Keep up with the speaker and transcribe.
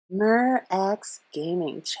Merax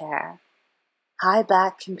gaming chair, high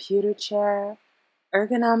back computer chair,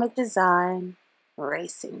 ergonomic design,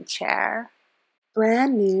 racing chair.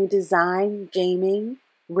 Brand new design gaming,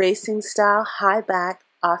 racing style high back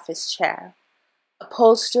office chair,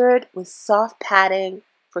 upholstered with soft padding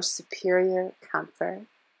for superior comfort.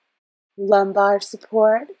 Lumbar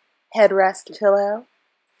support, headrest pillow,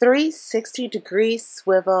 360-degree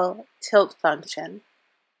swivel tilt function,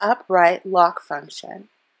 upright lock function,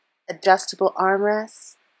 adjustable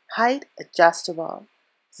armrests, height adjustable,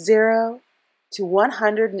 0 to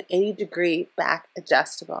 180-degree back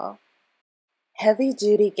adjustable,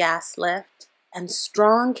 heavy-duty gas lift, and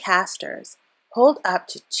strong casters hold up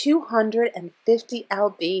to 250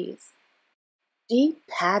 lbs. Deep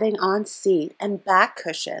padding on seat and back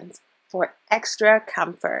cushions for extra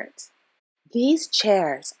comfort. These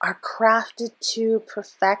chairs are crafted to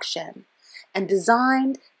perfection and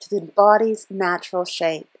designed to the body's natural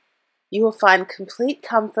shape. You will find complete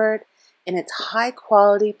comfort in its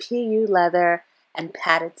high-quality PU leather and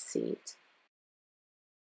padded seat.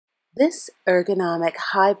 This ergonomic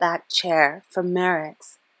high-back chair from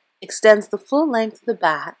Merax extends the full length of the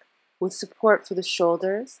back with support for the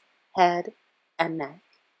shoulders, head, and neck.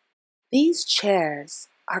 These chairs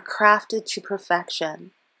are crafted to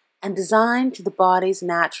perfection and designed to the body's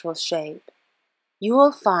natural shape. You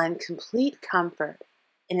will find complete comfort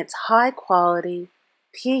in its high-quality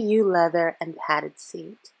PU leather and padded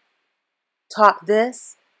seat. Top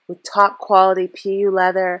this with top-quality PU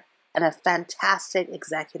leather and a fantastic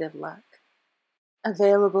executive look.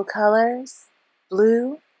 Available colors: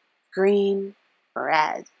 blue, green,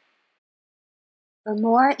 red. For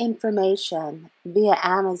more information via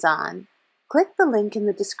Amazon, click the link in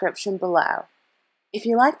the description below. If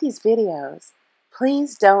you like these videos,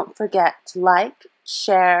 please don't forget to like,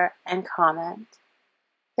 share, and comment.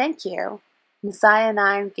 Thank you. Messiah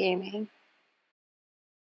 9 Gaming.